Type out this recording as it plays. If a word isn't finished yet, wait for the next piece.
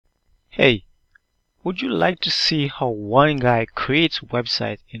Hey, would you like to see how one guy creates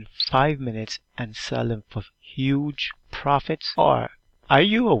websites in 5 minutes and sell them for huge profits? Or are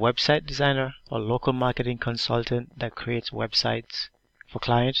you a website designer or local marketing consultant that creates websites for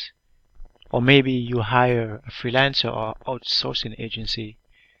clients? Or maybe you hire a freelancer or outsourcing agency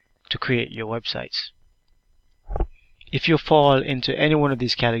to create your websites. If you fall into any one of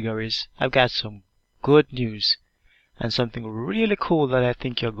these categories, I've got some good news and something really cool that I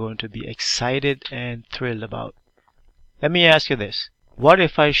think you're going to be excited and thrilled about. Let me ask you this. What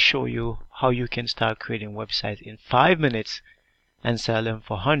if I show you how you can start creating websites in 5 minutes and sell them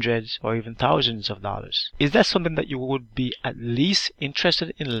for hundreds or even thousands of dollars? Is that something that you would be at least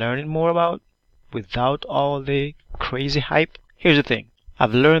interested in learning more about without all the crazy hype? Here's the thing.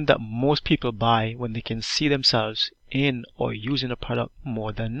 I've learned that most people buy when they can see themselves in or using a product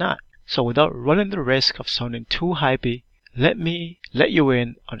more than not. So without running the risk of sounding too hypey, let me let you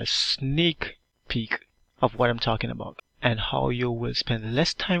in on a sneak peek of what I'm talking about and how you will spend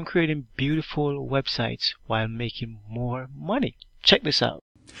less time creating beautiful websites while making more money. Check this out.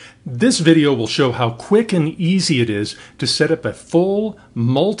 This video will show how quick and easy it is to set up a full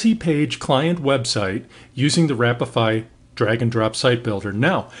multi-page client website using the Rapify drag and drop site builder.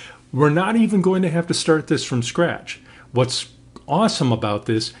 Now, we're not even going to have to start this from scratch. What's awesome about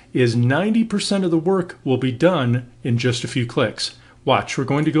this is 90% of the work will be done in just a few clicks. Watch, we're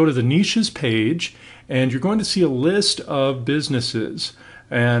going to go to the niches page and you're going to see a list of businesses.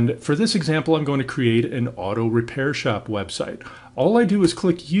 And for this example, I'm going to create an auto repair shop website. All I do is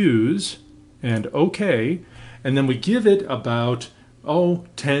click use and OK, and then we give it about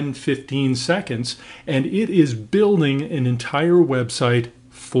 10, 15 seconds, and it is building an entire website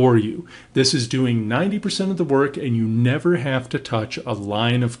for you. This is doing 90% of the work and you never have to touch a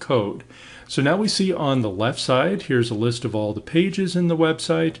line of code. So now we see on the left side, here's a list of all the pages in the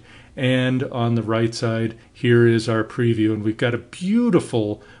website, and on the right side, here is our preview, and we've got a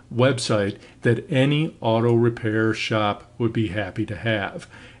beautiful website that any auto repair shop would be happy to have.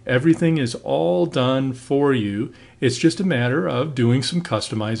 Everything is all done for you. It's just a matter of doing some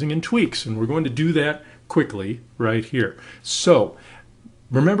customizing and tweaks, and we're going to do that quickly right here. So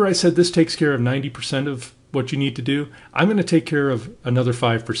remember I said this takes care of 90% of what you need to do? I'm going to take care of another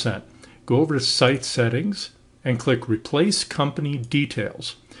 5%. Go over to Site Settings and click Replace Company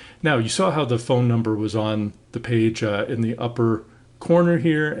Details. Now you saw how the phone number was on the page in the upper corner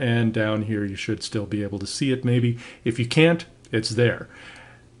here, and down here you should still be able to see it maybe. If you can't, it's there.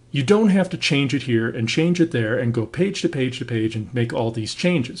 You don't have to change it here and change it there and go page to page to page and make all these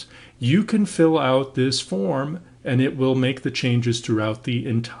changes. You can fill out this form and it will make the changes throughout the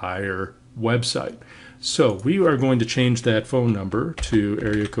entire website. So we are going to change that phone number to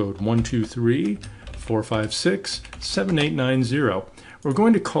area code 123-456-7890. We're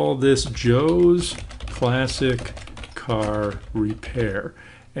going to call this Joe's Classic Car Repair.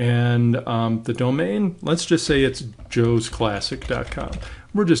 And the domain, let's just say it's joesclassic.com.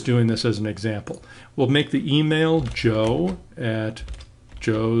 We're just doing this as an example. We'll make the email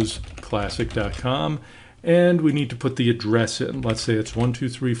joe@joesclassic.com, and we need to put the address in. Let's say it's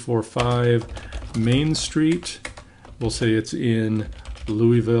 12345 Main Street. We'll say it's in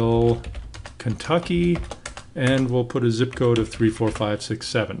Louisville, Kentucky, and we'll put a zip code of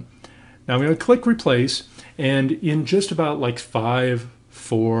 34567. Now I'm going to click replace, and in just about like 5,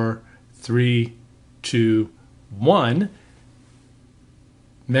 4, 3, 2, 1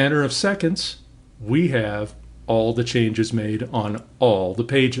 matter of seconds, we have all the changes made on all the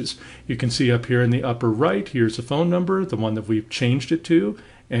pages. You can see up here in the upper right, here's the phone number, the one that we've changed it to,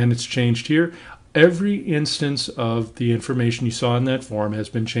 and it's changed here. Every instance of the information you saw in that form has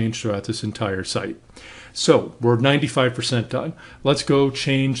been changed throughout this entire site. So we're 95% done. Let's go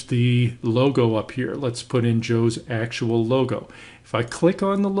change the logo up here. Let's put in Joe's actual logo. If I click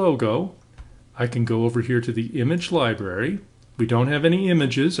on the logo, I can go over here to the image library. We don't have any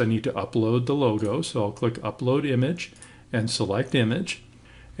images. I need to upload the logo. So I'll click Upload Image and select Image.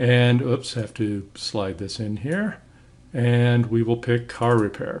 And oops, have to slide this in here. And we will pick Car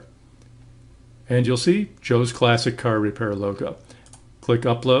Repair. And you'll see Joe's Classic Car Repair logo. Click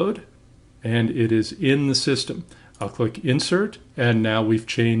Upload, and it is in the system. I'll click Insert, and now we've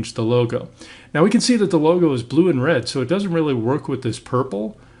changed the logo. Now we can see that the logo is blue and red, so it doesn't really work with this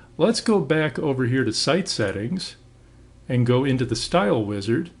purple. Let's go back over here to Site Settings and go into the Style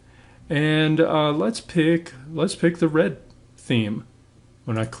Wizard, and let's pick the red theme.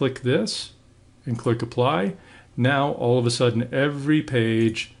 When I click this and click Apply, now all of a sudden every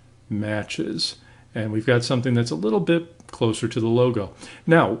page matches, and we've got something that's a little bit closer to the logo.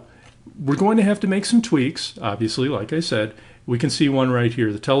 Now we're going to have to make some tweaks, obviously, like I said. we can see one right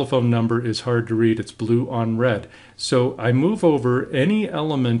here. The telephone number is hard to read. It's blue on red. So I move over any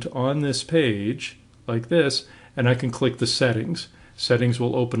element on this page like this, and I can click the settings. Settings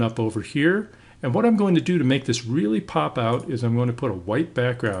will open up over here. And what I'm going to do to make this really pop out is I'm going to put a white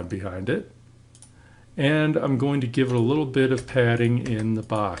background behind it. And I'm going to give it a little bit of padding in the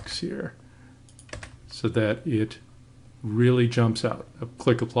box here so that it really jumps out. I'll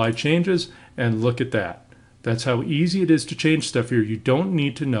click Apply Changes, and look at that. That's how easy it is to change stuff here. You don't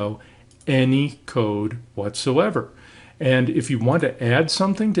need to know any code whatsoever. And if you want to add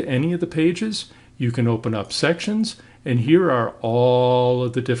something to any of the pages, you can open up sections, and here are all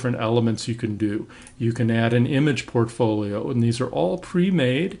of the different elements you can do. You can add an image portfolio, and these are all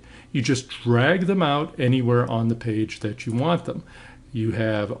pre-made. You just drag them out anywhere on the page that you want them. You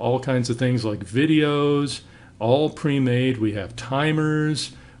have all kinds of things like videos, all pre-made. We have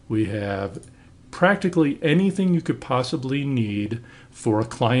timers. We have practically anything you could possibly need for a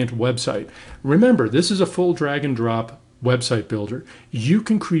client website. Remember, this is a full drag and drop website builder. You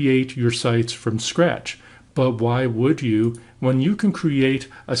can create your sites from scratch, but why would you when you can create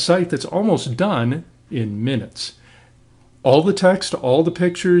a site that's almost done in minutes? All the text, all the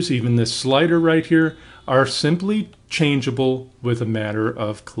pictures, even this slider right here are simply changeable with a matter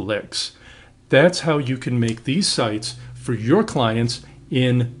of clicks. That's how you can make these sites for your clients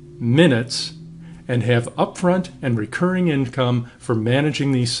in minutes and have upfront and recurring income for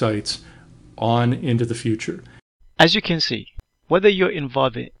managing these sites on into the future. As you can see, whether you're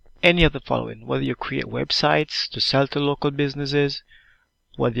involved in any of the following, whether you create websites to sell to local businesses,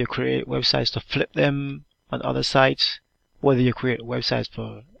 whether you create websites to flip them on other sites, whether you create websites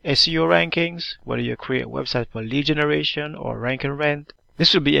for SEO rankings, whether you create websites for lead generation or rank and rent,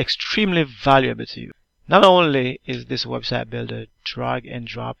 this will be extremely valuable to you. Not only is this website builder drag and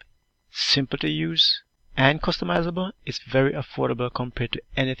drop simple to use and customizable, it's very affordable compared to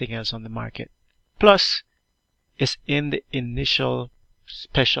anything else on the market. Plus, it's in the initial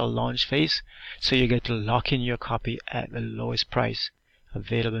special launch phase, so you get to lock in your copy at the lowest price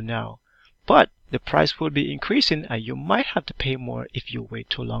available now. But the price will be increasing, and you might have to pay more if you wait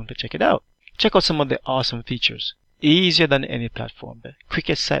too long to check it out. Check out some of the awesome features. Easier than any platform. The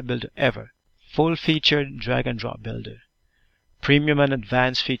quickest site builder ever. Full featured drag and drop builder. Premium and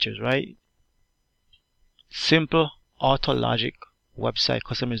advanced features, right? Simple auto logic website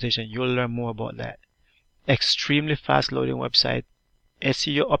customization. You'll learn more about that. Extremely fast loading website.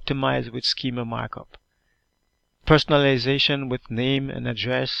 SEO optimized with schema markup. Personalization with name and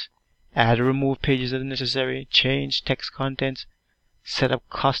address. Add or remove pages as necessary. Change text contents. Set up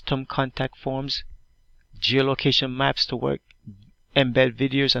custom contact forms. Geolocation maps to work. Embed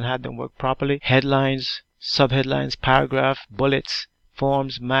videos and have them work properly. Headlines, subheadlines, paragraph, bullets,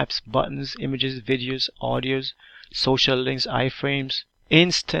 forms, maps, buttons, images, videos, audios, social links, iframes.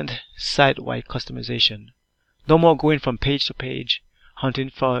 Instant site-wide customization. No more going from page to page, hunting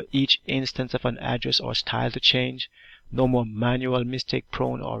for each instance of an address or style to change. No more manual,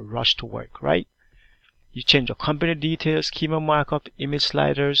 mistake-prone or rush to work, right? You change your company details, schema markup, image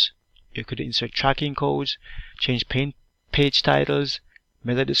sliders. You could insert tracking codes, change page titles,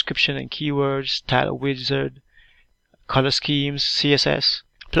 meta description and keywords, title wizard, color schemes, CSS.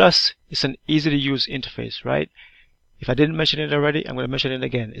 Plus, it's an easy to use interface, right? If I didn't mention it already, I'm going to mention it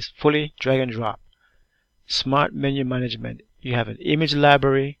again. It's fully drag and drop. Smart menu management. You have an image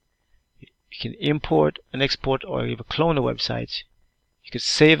library. You can import and export or even clone the websites. You could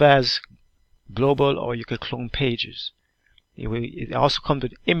save as global or you could clone pages. It also comes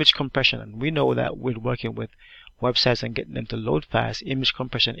with image compression, and we know that with working with websites and getting them to load fast, image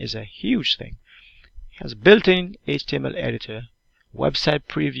compression is a huge thing. It has built-in HTML editor, website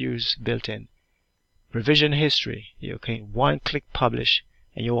previews built-in, revision history. You can one-click publish,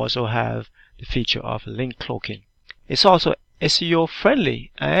 and you also have the feature of link cloaking. It's also SEO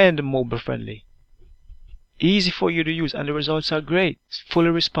friendly and mobile friendly. Easy for you to use, and the results are great. It's fully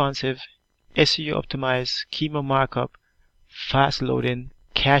responsive, SEO optimized, schema markup, fast loading,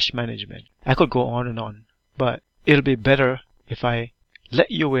 cache management. I could go on, but it'll be better if I let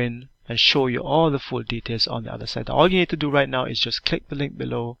you in and show you all the full details on the other side. All you need to do right now is just click the link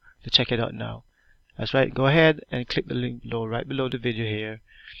below to check it out now. That's right, go ahead and click the link below, right below the video here,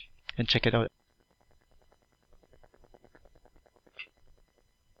 and check it out.